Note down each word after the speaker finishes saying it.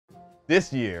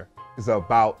This year is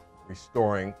about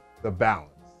restoring the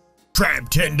balance.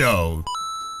 Traptendo.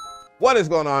 What is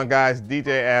going on, guys?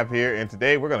 DJ Av here, and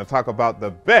today we're going to talk about the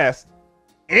best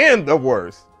and the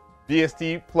worst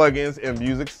VST plugins and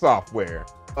music software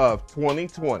of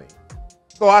 2020.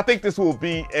 So I think this will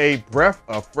be a breath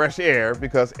of fresh air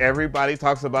because everybody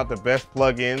talks about the best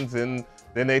plugins and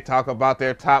then they talk about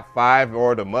their top 5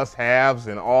 or the must-haves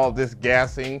and all this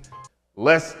gassing.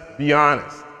 Let's be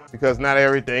honest, because not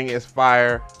everything is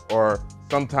fire, or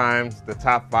sometimes the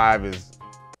top 5 is,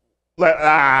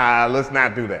 let's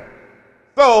not do that.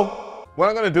 So what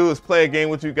I'm gonna do is play a game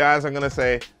with you guys. I'm gonna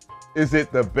say, is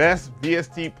it the best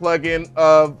VST plugin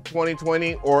of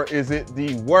 2020 or is it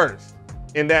the worst?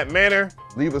 In that manner,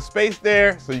 leave a space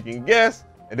there so you can guess,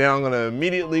 and then I'm gonna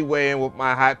immediately weigh in with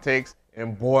my hot takes,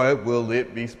 and boy, will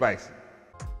it be spicy.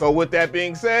 So with that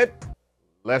being said,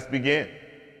 let's begin.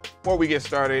 Before we get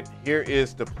started, here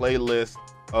is the playlist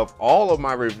of all of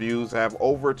my reviews. I have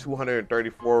over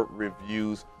 234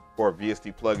 reviews for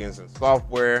VST plugins and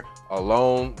software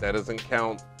alone. That doesn't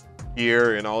count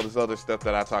gear and all this other stuff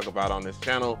that I talk about on this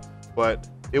channel, but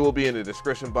it will be in the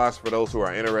description box for those who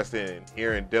are interested in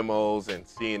hearing demos and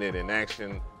seeing it in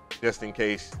action, just in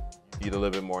case you need a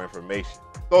little bit more information.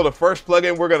 So the first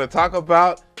plugin we're going to talk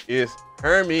about is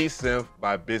Hermes Synth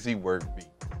by Busywork Beats.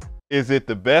 Is it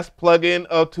the best plugin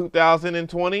of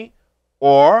 2020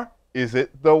 or is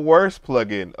it the worst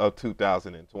plugin of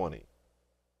 2020?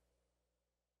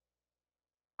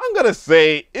 I'm going to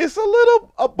say it's a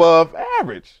little above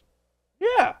average.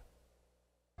 Yeah,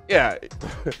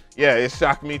 it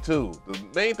shocked me too. The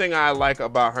main thing I like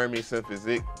about Hermes Synth is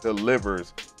it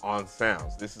delivers on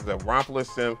sounds. This is a Rompler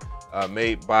synth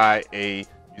made by a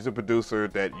music producer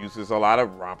that uses a lot of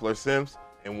Rompler synths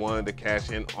and wanted to cash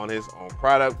in on his own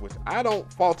product, which I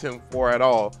don't fault him for at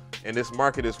all. And this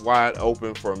market is wide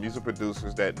open for music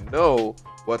producers that know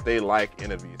what they like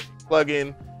in a VST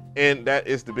plugin. And that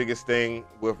is the biggest thing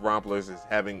with Romplers, is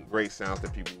having great sounds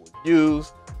that people would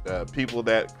use. The people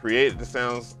that created the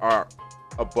sounds are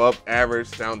above average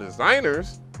sound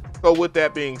designers. So with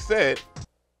that being said,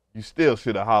 you still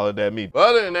should have hollered at me. But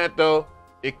other than that though,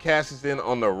 it cashes in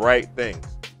on the right things.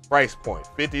 Price point,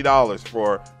 $50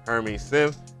 for Hermes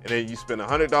Synth, and then you spend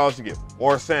 $100, you get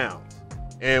more sounds.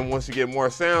 And once you get more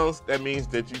sounds, that means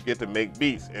that you get to make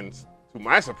beats. And to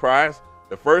my surprise,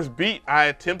 the first beat I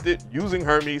attempted using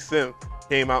Hermes Synth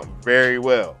came out very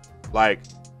well. Like,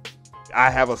 I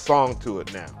have a song to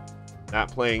it now. Not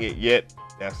playing it yet,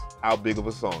 that's how big of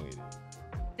a song it is.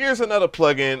 Here's another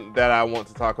plugin that I want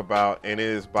to talk about, and it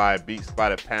is by Beats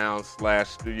by the Pound /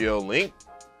 Studio Link.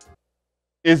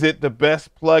 Is it the best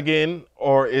plugin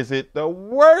or is it the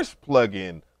worst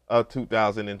plugin of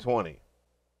 2020?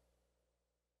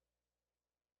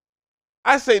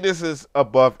 I say this is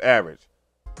above average.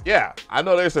 Yeah, I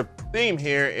know there's a theme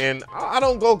here, and I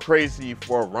don't go crazy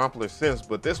for Rompler synths,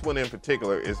 but this one in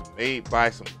particular is made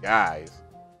by some guys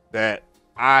that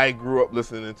I grew up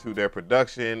listening to their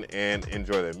production and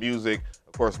enjoy their music.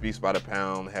 Of course, Beats by the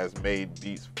Pound has made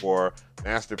beats for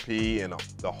Master P and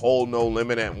the whole No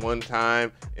Limit at one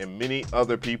time, and many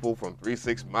other people from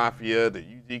 3-6 Mafia, the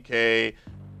UGK.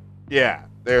 Yeah,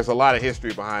 there's a lot of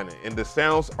history behind it, and the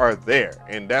sounds are there,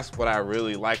 and that's what I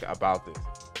really like about this.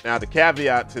 Now, the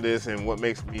caveat to this, and what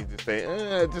makes me just say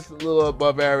just a little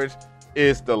above average,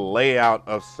 is the layout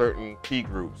of certain key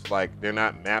groups. Like, they're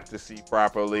not mapped to C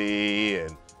properly,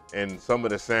 and some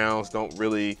of the sounds don't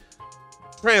really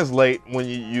translate when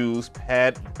you use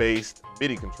pad-based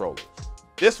MIDI controllers.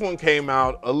 This one came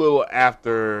out a little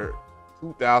after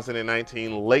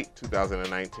 2019, late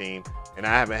 2019, and I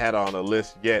haven't had it on the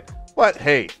list yet. But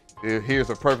hey, here's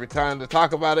a perfect time to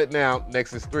talk about it now.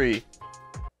 Nexus 3.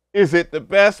 Is it the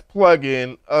best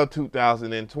plugin of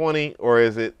 2020 or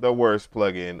is it the worst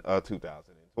plugin of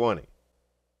 2020?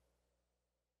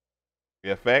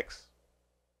 VFX,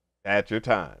 that's your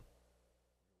time.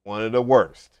 One of the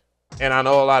worst. And I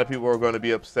know a lot of people are going to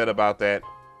be upset about that.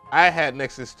 I had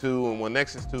Nexus 2, and when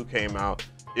Nexus 2 came out,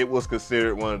 it was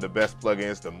considered one of the best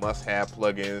plugins, the must-have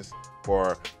plugins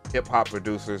for hip-hop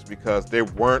producers, because there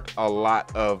weren't a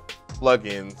lot of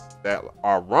plugins that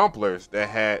are Romplers that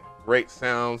had great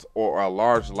sounds or a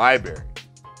large library.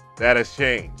 That has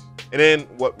changed. And then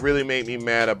what really made me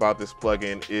mad about this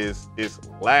plugin is its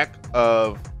lack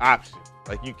of options.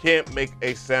 Like, you can't make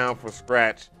a sound from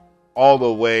scratch all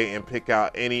the way and pick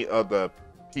out any of the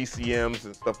PCMs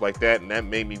and stuff like that, and that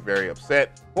made me very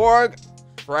upset. Korg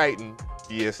Triton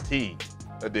VST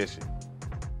edition.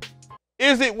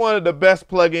 Is it one of the best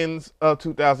plugins of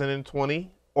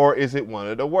 2020 or is it one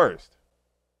of the worst?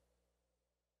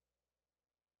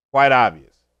 Quite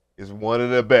obvious. It's one of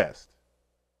the best.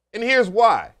 And here's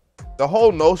why. The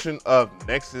whole notion of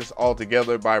Nexus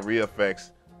altogether by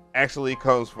ReFX actually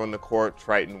comes from the Korg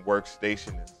Triton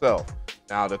workstation itself.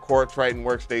 Now, the Korg Triton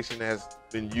workstation has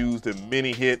been used in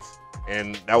many hits,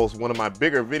 and that was one of my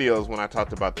bigger videos when I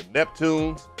talked about the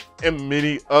Neptunes and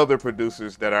many other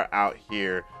producers that are out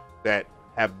here that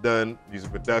have done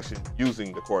music production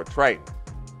using the Korg Triton.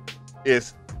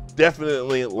 It's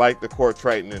definitely like the Korg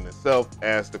Triton in itself,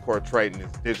 as the Korg Triton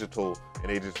is digital and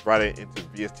they just brought it into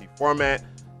VST format.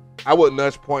 I would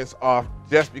nudge points off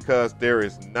just because there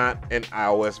is not an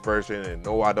iOS version, and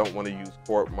no, I don't want to use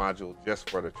Korg module just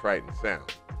for the Triton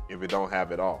sound if it don't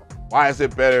have it all. Why is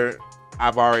it better?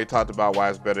 I've already talked about why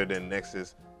it's better than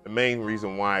Nexus. The main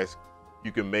reason why is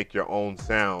you can make your own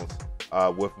sounds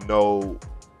with no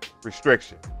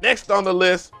restriction. Next on the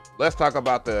list, let's talk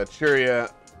about the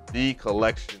Arturia V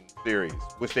Collection series,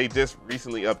 which they just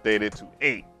recently updated to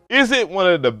 8. Is it one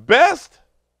of the best,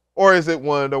 or is it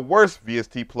one of the worst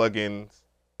VST plugins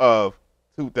of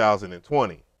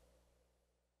 2020?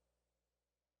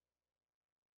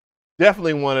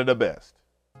 Definitely one of the best.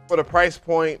 For the price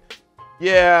point,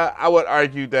 yeah, I would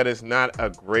argue that it's not a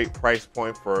great price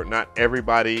point for not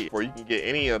everybody, or you can get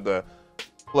any of the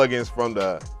plugins from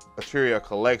the Arturia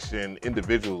collection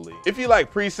individually. If you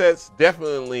like presets,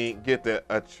 definitely get the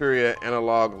Arturia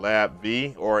Analog Lab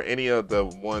V or any of the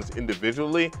ones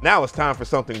individually. Now it's time for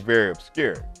something very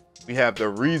obscure. We have the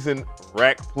Reason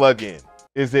Rack plugin.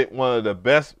 Is it one of the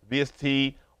best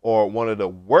VST or one of the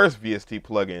worst VST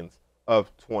plugins of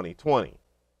 2020?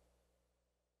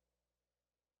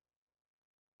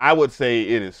 I would say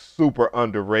it is super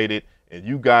underrated, and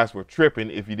you guys were tripping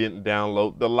if you didn't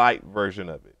download the light version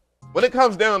of it. When it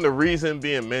comes down to Reason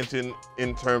being mentioned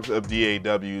in terms of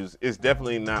DAWs, it's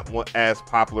definitely not as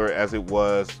popular as it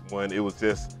was when it was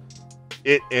just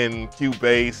it in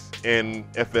Cubase and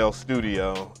FL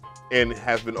Studio, and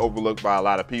has been overlooked by a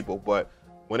lot of people. But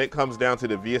when it comes down to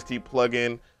the VST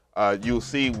plugin, you'll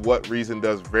see what Reason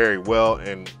does very well.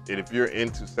 And if you're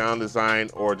into sound design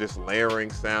or just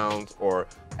layering sounds or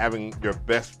having your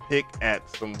best pick at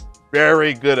some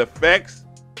very good effects,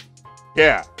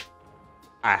 yeah,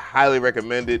 I highly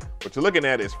recommend it. What you're looking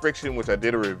at is Friction, which I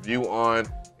did a review on,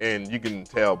 and you can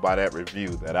tell by that review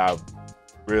that I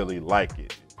really like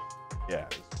it. Yeah,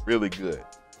 it's really good,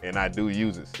 and I do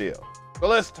use it still. So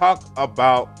let's talk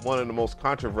about one of the most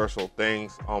controversial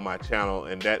things on my channel,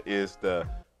 and that is the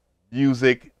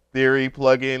music theory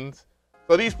plugins.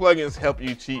 So these plugins help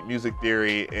you cheat music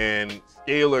theory, and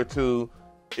Scalar 2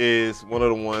 is one of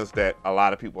the ones that a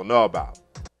lot of people know about.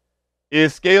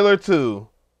 Is Scalar 2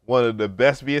 one of the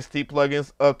best VST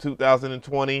plugins of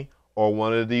 2020 or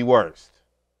one of the worst?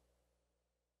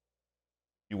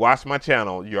 You watch my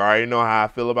channel, you already know how I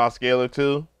feel about Scalar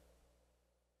 2.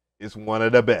 It's one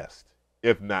of the best,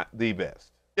 if not the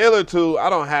best. Scalar 2, I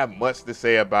don't have much to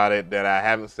say about it that I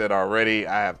haven't said already.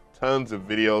 I have tons of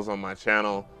videos on my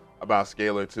channel about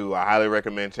Scalar 2. I highly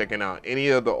recommend checking out any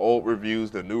of the old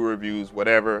reviews, the new reviews,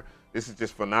 whatever. This is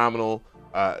just phenomenal.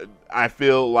 I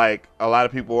feel like a lot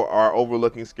of people are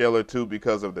overlooking Scalar 2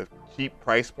 because of the cheap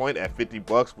price point at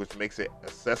 $50, which makes it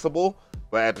accessible.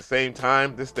 But at the same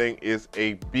time, this thing is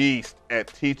a beast at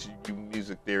teaching you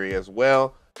music theory as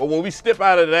well. But when we step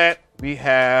out of that, we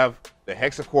have the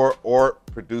Hexachord Orb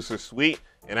Producer Suite,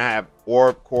 and I have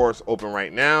Orb Chorus open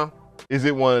right now. Is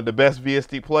it one of the best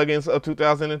VST plugins of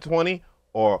 2020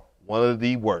 or one of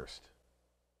the worst?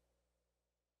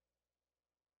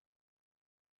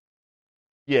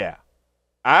 Yeah,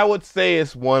 I would say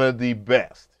it's one of the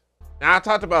best. Now, I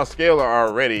talked about Scalar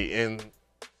already, and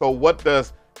so what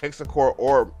does Hexachord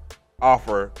Orb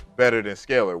offer better than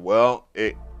Scalar? Well,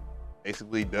 it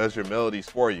basically does your melodies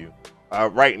for you.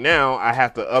 Right now, I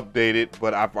have to update it,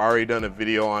 but I've already done a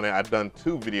video on it. I've done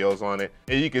 2 videos on it,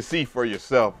 and you can see for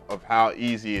yourself of how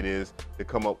easy it is to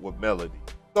come up with melody.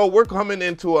 So we're coming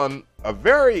into a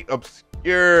very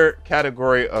obscure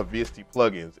category of VST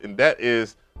plugins, and that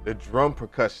is the drum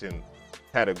percussion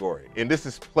category, and this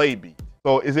is Playbeat.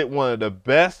 So is it one of the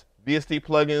best VST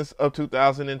plugins of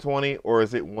 2020, or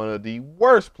is it one of the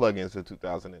worst plugins of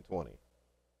 2020?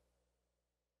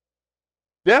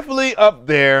 Definitely up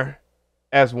there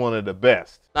as one of the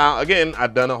best. Now, again,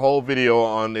 I've done a whole video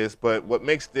on this, but what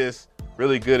makes this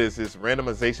really good is its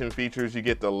randomization features. You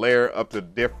get to layer up to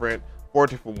different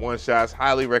 40 for one shots.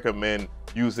 Highly recommend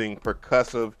using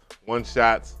percussive one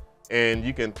shots, and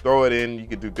you can throw it in. You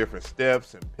can do different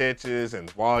steps and pitches and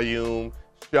volume,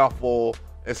 shuffle,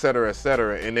 etc.,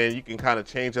 etc. And then you can kind of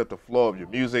change up the flow of your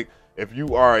music. If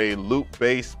you are a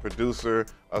loop-based producer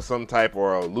of some type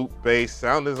or a loop-based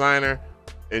sound designer,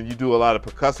 and you do a lot of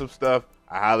percussive stuff,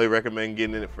 I highly recommend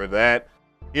getting it for that.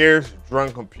 Here's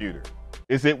Drumcomputer.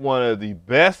 Is it one of the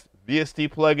best VST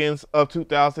plugins of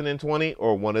 2020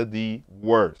 or one of the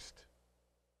worst?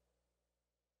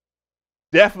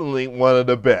 Definitely one of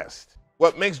the best.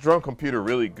 What makes Drumcomputer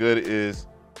really good is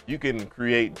you can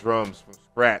create drums from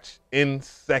scratch in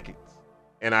seconds.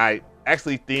 And I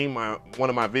actually themed one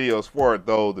of my videos for it,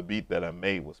 though the beat that I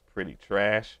made was pretty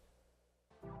trash.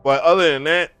 But other than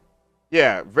that,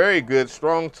 yeah, very good,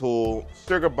 strong tool.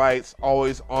 Sugarbytes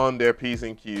always on their P's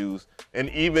and Q's, and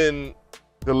even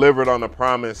delivered on the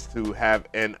promise to have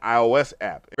an iOS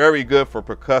app. Very good for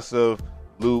percussive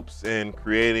loops and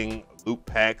creating loop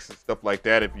packs and stuff like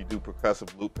that. If you do percussive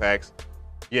loop packs,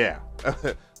 yeah,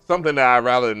 something that I'd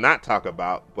rather not talk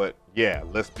about, but yeah,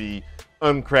 let's be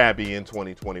uncrabby in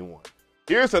 2021.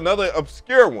 Here's another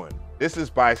obscure one. This is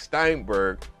by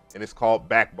Steinberg, and it's called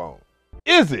Backbone.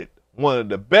 Is it one of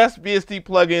the best VST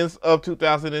plugins of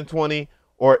 2020,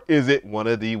 or is it one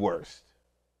of the worst?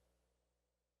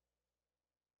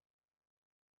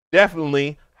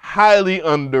 Definitely highly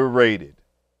underrated.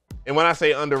 And when I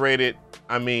say underrated,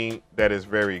 I mean that is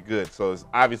very good. So it's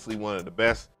obviously one of the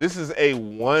best. This is a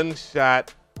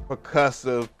one-shot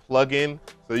percussive plugin,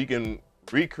 so you can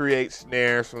recreate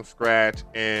snares from scratch,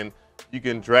 and you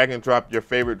can drag and drop your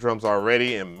favorite drums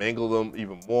already and mangle them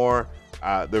even more.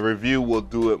 The review will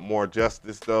do it more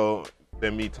justice though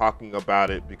than me talking about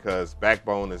it, because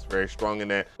Backbone is very strong in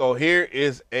that. So here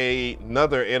is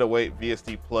another 808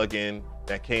 VST plugin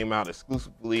that came out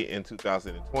exclusively in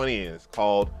 2020, and it's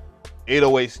called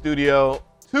 808 Studio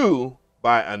 2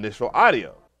 by Initial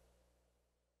Audio.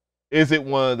 Is it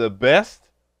one of the best,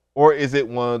 or is it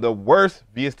one of the worst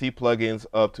VST plugins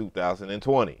of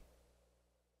 2020?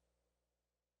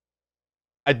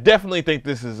 I definitely think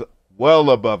this is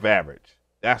well above average,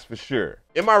 that's for sure.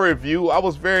 In my review, I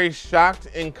was very shocked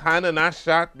and kind of not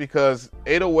shocked, because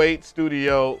 808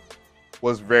 Studio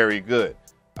was very good.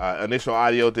 Initial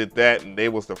Audio did that, and they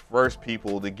was the first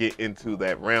people to get into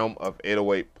that realm of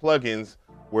 808 plugins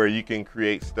where you can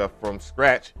create stuff from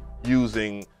scratch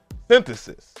using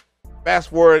synthesis. Fast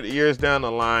forward years down the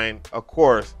line, of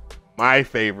course, my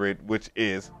favorite, which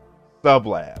is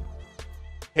Sublab,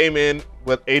 came in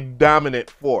with a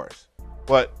dominant force.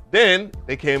 But then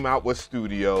they came out with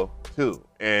Studio 2.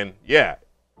 And yeah,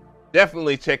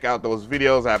 definitely check out those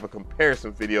videos. I have a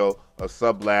comparison video of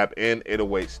Sublab and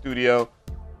 808 Studio.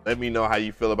 Let me know how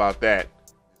you feel about that.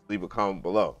 Just leave a comment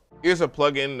below. Here's a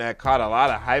plugin that caught a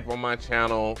lot of hype on my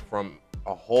channel from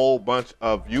a whole bunch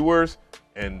of viewers,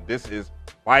 and this is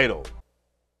Vital.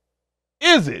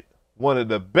 Is it one of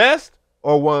the best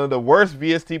or one of the worst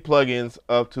VST plugins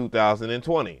of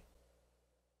 2020?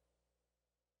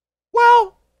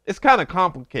 Well, it's kind of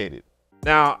complicated.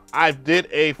 Now, I did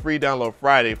a free download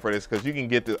Friday for this, because you can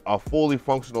get a fully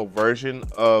functional version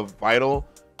of Vital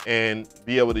and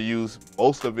be able to use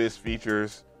most of its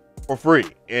features for free.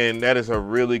 And that is a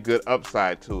really good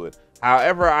upside to it.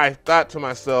 However, I thought to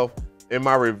myself in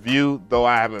my review, though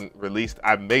I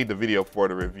made the video for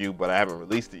the review, but I haven't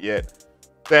released it yet,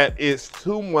 that it's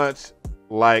too much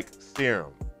like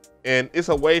Serum. And it's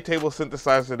a wavetable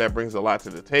synthesizer that brings a lot to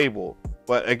the table.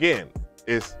 But again,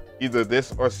 it's either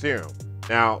this or Serum.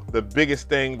 Now, the biggest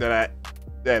thing that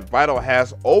Vital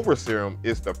has over Serum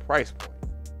is the price point.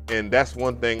 And that's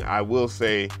one thing I will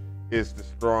say is the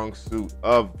strong suit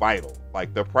of Vital,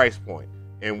 like the price point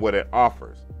and what it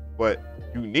offers. But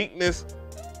uniqueness,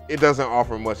 it doesn't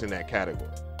offer much in that category.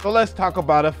 So let's talk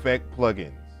about effect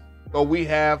plugins. So we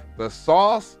have The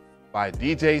Sauce by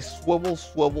DJ Swivel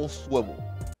Swivel Swivel.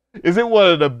 Is it one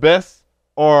of the best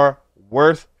or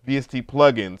worst VST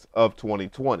plugins of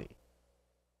 2020?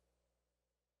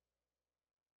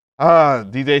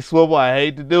 DJ Swivel, I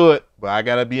hate to do it, but I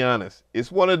gotta be honest,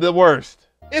 it's one of the worst.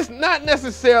 It's not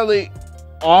necessarily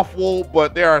awful,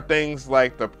 but there are things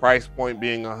like the price point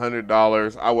being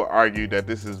 $100. I would argue that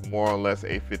this is more or less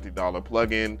a $50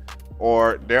 plugin,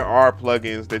 or there are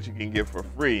plugins that you can get for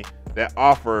free that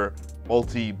offer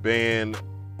multi-band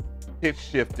pitch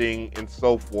shifting and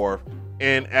so forth,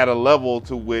 and at a level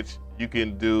to which you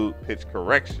can do pitch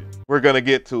correction. We're gonna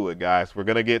get to it, guys. We're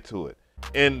gonna get to it.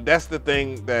 And that's the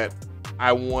thing that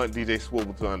I want DJ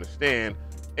Swivel to understand.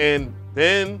 And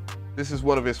then this is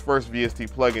one of his first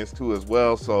VST plugins too as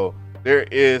well. So there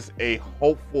is a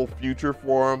hopeful future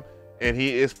for him, and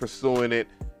he is pursuing it.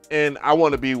 And I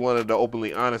want to be one of the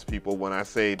openly honest people when I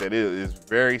say that it is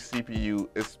very CPU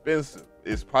expensive.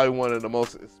 It's probably one of the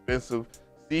most expensive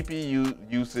CPU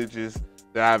usages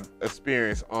that I've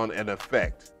experienced on an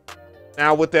effect.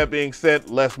 Now, with that being said,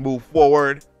 let's move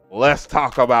forward. Let's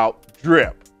talk about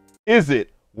Drip. Is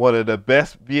it one of the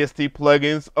best VST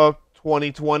plugins of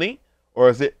 2020, or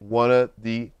is it one of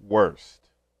the worst?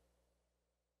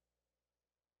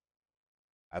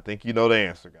 I think you know the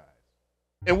answer, guys.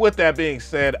 And with that being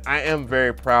said, I am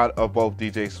very proud of both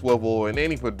DJ Swivel and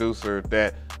any producer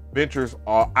that ventures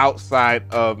all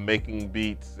outside of making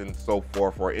beats and so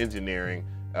forth, or engineering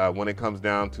when it comes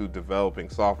down to developing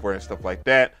software and stuff like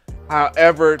that.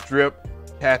 However, Drip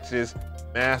catches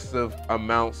massive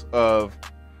amounts of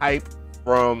hype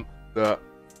from the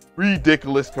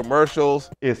ridiculous commercials.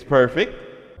 It's perfect.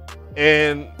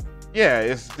 And yeah,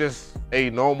 it's just a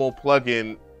normal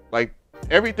plugin. Like,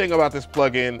 everything about this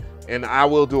plugin, and I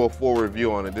will do a full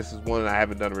review on it. This is one that I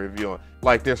haven't done a review on.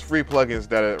 Like, there's free plugins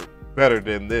that are better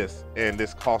than this, and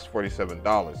this costs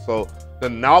 $47. So the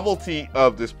novelty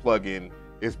of this plugin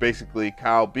is basically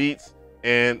Kyle Beats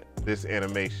and this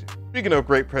animation. Speaking of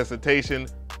great presentation,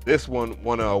 this one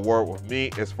won an award with me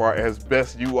as far as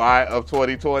best UI of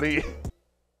 2020.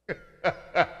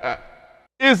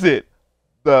 Is it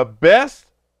the best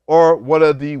or one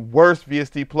of the worst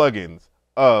VST plugins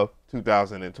of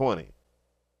 2020?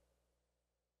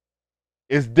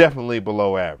 It's definitely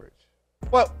below average.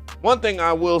 But one thing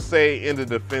I will say in the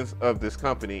defense of this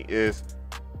company is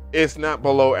it's not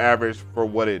below average for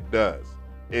what it does.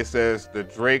 It says the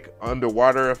Drake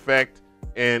underwater effect,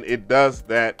 and it does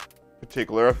that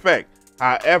particular effect.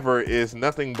 However, it's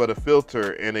nothing but a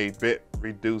filter and a bit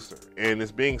reducer, and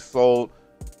it's being sold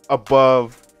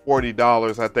above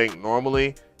 $40, I think,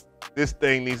 normally. This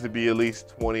thing needs to be at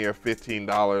least $20 or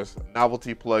 $15.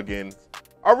 Novelty plugins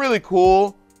are really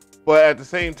cool, but at the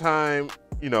same time,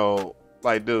 you know,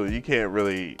 like, dude, you can't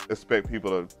really expect people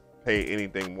to pay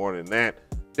anything more than that.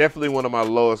 Definitely one of my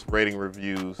lowest rating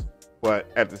reviews,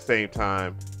 but at the same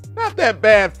time, not that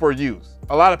bad for use.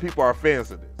 A lot of people are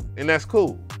fans of this, and that's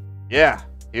cool. Yeah,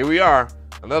 here we are,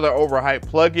 another overhyped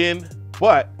plugin,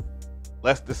 but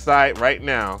let's decide right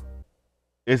now,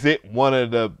 is it one of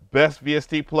the best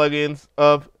VST plugins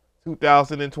of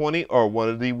 2020 or one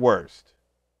of the worst?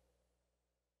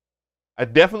 I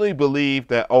definitely believe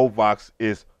that OVOX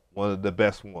is one of the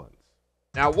best ones.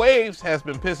 Now, Waves has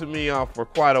been pissing me off for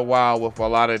quite a while with a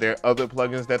lot of their other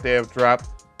plugins that they have dropped.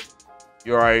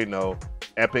 You already know,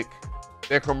 Epic.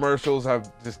 Their commercials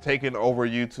have just taken over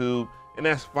YouTube, and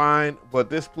that's fine, but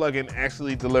this plugin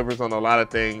actually delivers on a lot of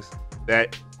things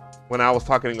that, when I was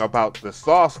talking about the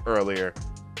sauce earlier,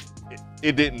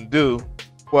 it didn't do,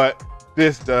 but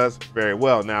this does very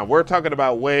well. Now, we're talking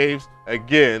about Waves,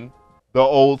 again, the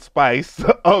Old Spice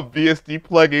of VST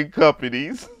plugin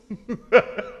companies.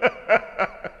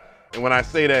 And when I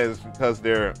say that, it's because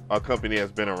they're a company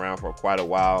that's been around for quite a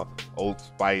while. Old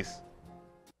Spice,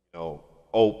 you know,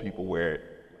 old people wear it.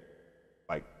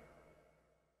 Like,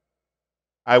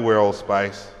 I wear Old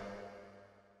Spice.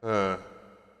 But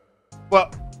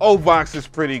OVOX is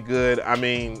pretty good. I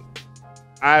mean,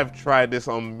 I've tried this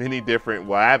on many different,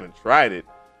 well, I haven't tried it.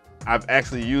 I've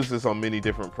actually used this on many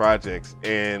different projects,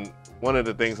 and one of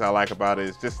the things I like about it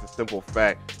is just the simple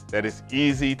fact that it's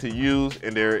easy to use,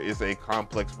 and there is a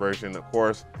complex version, of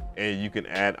course, and you can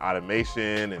add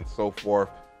automation and so forth.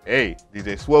 Hey,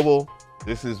 DJ Swivel,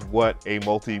 this is what a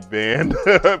multi-band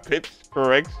pitch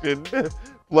correction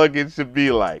plugin should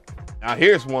be like. Now,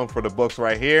 here's one for the books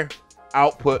right here.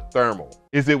 Output Thermal.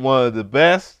 Is it one of the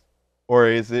best or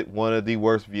is it one of the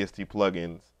worst VST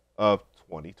plugins of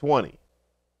 2020?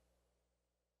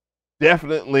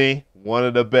 Definitely one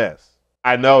of the best.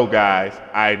 I know, guys,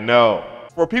 I know.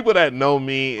 For people that know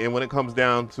me, and when it comes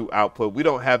down to output, we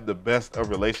don't have the best of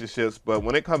relationships, but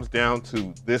when it comes down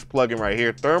to this plugin right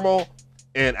here, Thermal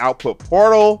and Output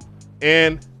Portal,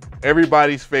 and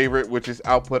everybody's favorite, which is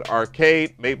Output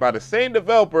Arcade, made by the same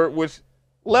developer, which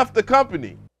left the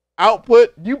company.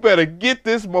 Output, you better get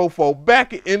this mofo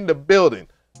back in the building,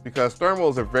 because Thermal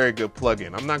is a very good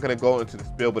plugin. I'm not gonna go into the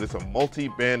spiel, but it's a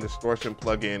multi-band distortion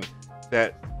plugin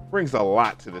that brings a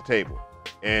lot to the table.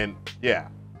 And yeah,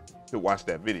 you should watch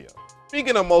that video.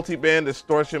 Speaking of multi-band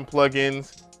distortion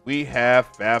plugins, we have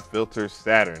Fabfilter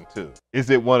Saturn too. Is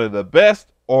it one of the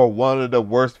best or one of the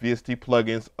worst VST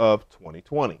plugins of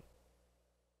 2020?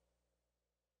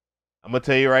 I'm gonna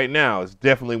tell you right now, it's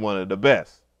definitely one of the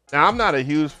best. Now, I'm not a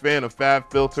huge fan of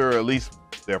Fabfilter, or at least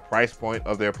their price point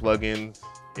of their plugins,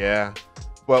 yeah.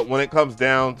 But when it comes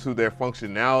down to their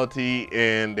functionality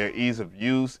and their ease of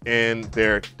use and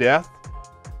their depth,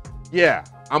 yeah,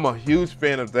 I'm a huge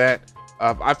fan of that.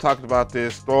 I've talked about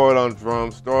this, throw it on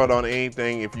drums, throw it on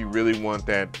anything if you really want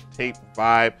that tape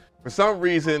vibe. For some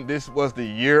reason, this was the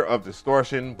year of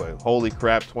distortion, but holy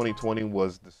crap, 2020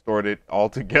 was distorted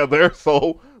altogether.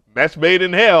 So match made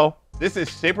in hell. This is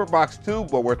Shaperbox 2,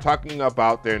 but we're talking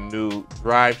about their new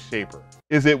Driveshaper.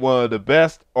 Is it one of the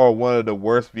best or one of the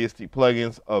worst VST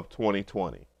plugins of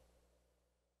 2020?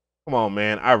 Come on,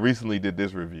 man. I recently did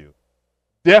this review.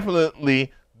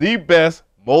 Definitely the best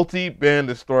multi-band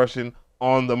distortion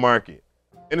on the market.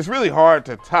 And it's really hard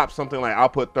to top something like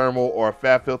Output Thermal or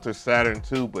Fabfilter Saturn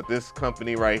 2, but this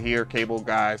company right here,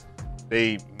 Cableguys,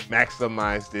 they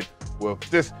maximized it with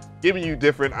just giving you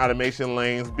different automation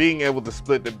lanes, being able to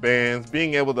split the bands,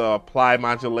 being able to apply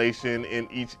modulation in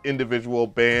each individual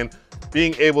band,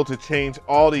 being able to change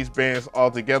all these bands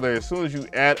all together. As soon as you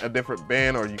add a different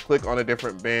band or you click on a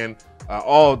different band,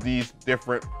 all these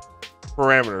different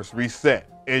parameters reset,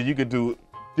 and you can do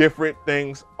different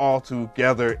things all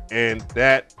together, and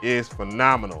that is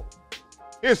phenomenal.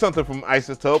 Here's something from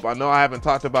iZotope. I know I haven't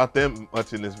talked about them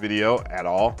much in this video at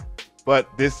all, but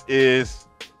this is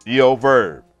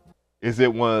Neoverb. Is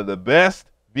it one of the best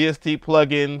VST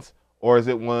plugins, or is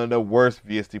it one of the worst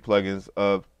VST plugins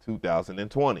of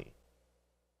 2020?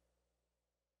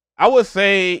 I would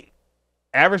say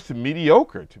average to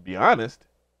mediocre, to be honest.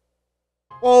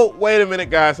 Well, wait a minute,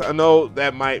 guys. I know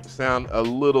that might sound a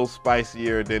little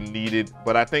spicier than needed,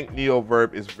 but I think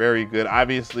Neoverb is very good.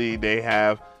 Obviously, they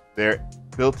have their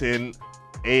built-in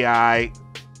AI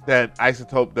that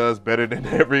iZotope does better than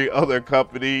every other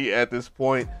company at this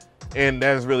point, and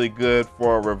that's really good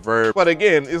for a reverb. But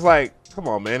again, it's like, come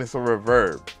on, man, it's a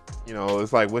reverb. You know,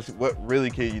 it's like, what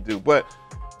really can you do? But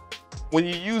when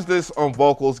you use this on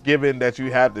vocals, given that you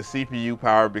have the CPU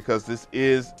power, because this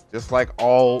is, just like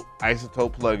all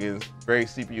iZotope plugins, very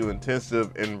CPU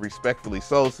intensive, and respectfully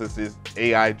so, since it's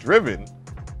AI driven.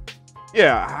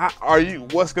 Yeah,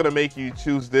 what's gonna make you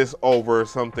choose this over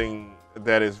something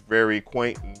that is very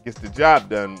quaint and gets the job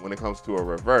done when it comes to a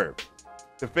reverb?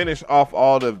 To finish off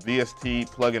all the VST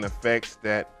plugin effects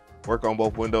that work on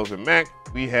both Windows and Mac,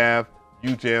 we have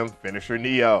Ujam Finisher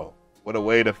NEO. What a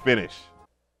way to finish.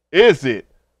 Is it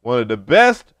one of the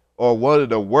best or one of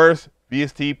the worst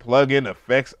VST plugin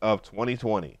effects of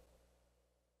 2020?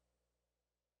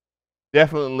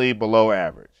 Definitely below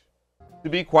average. To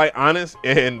be quite honest,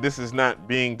 and this is not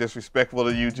being disrespectful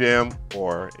to Ujam,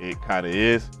 or it kind of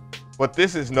is, but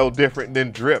this is no different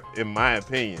than Drip, in my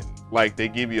opinion. Like, they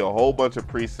give you a whole bunch of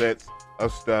presets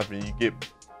of stuff, and you get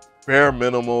bare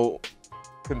minimal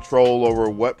control over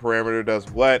what parameter does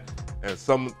what, and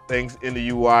some things in the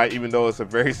UI, even though it's a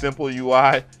very simple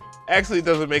UI, actually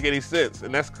doesn't make any sense.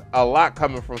 And that's a lot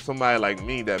coming from somebody like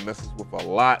me that messes with a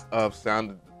lot of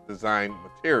sound design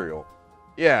material.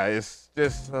 Yeah, it's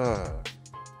just,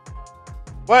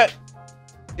 but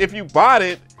if you bought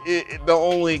it, the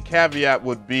only caveat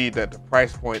would be that the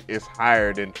price point is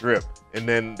higher than Drip. And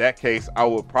then in that case, I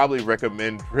would probably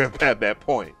recommend Drip at that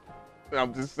point.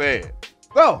 I'm just saying.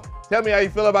 So, tell me how you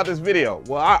feel about this video.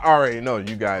 Well, I already know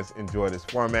you guys enjoy this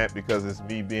format because it's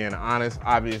me being honest,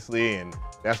 obviously, and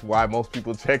that's why most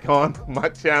people check on my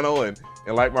channel and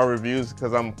like my reviews,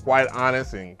 because I'm quite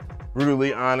honest and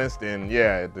brutally honest, and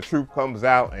yeah, the truth comes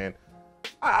out. And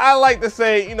I like to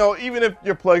say, you know, even if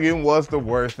your plugin was the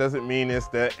worst, doesn't mean it's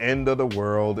the end of the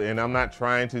world, and I'm not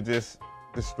trying to just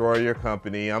destroy your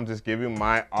company. I'm just giving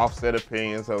my offset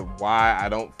opinions of why I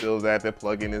don't feel that the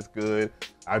plugin is good.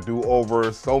 I do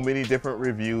over so many different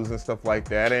reviews and stuff like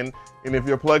that, and if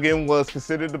your plugin was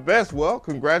considered the best, well,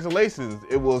 congratulations,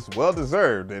 it was well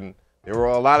deserved, and there were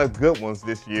a lot of good ones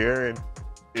this year, and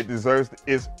it deserves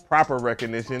its proper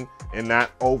recognition and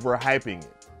not overhyping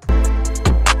it.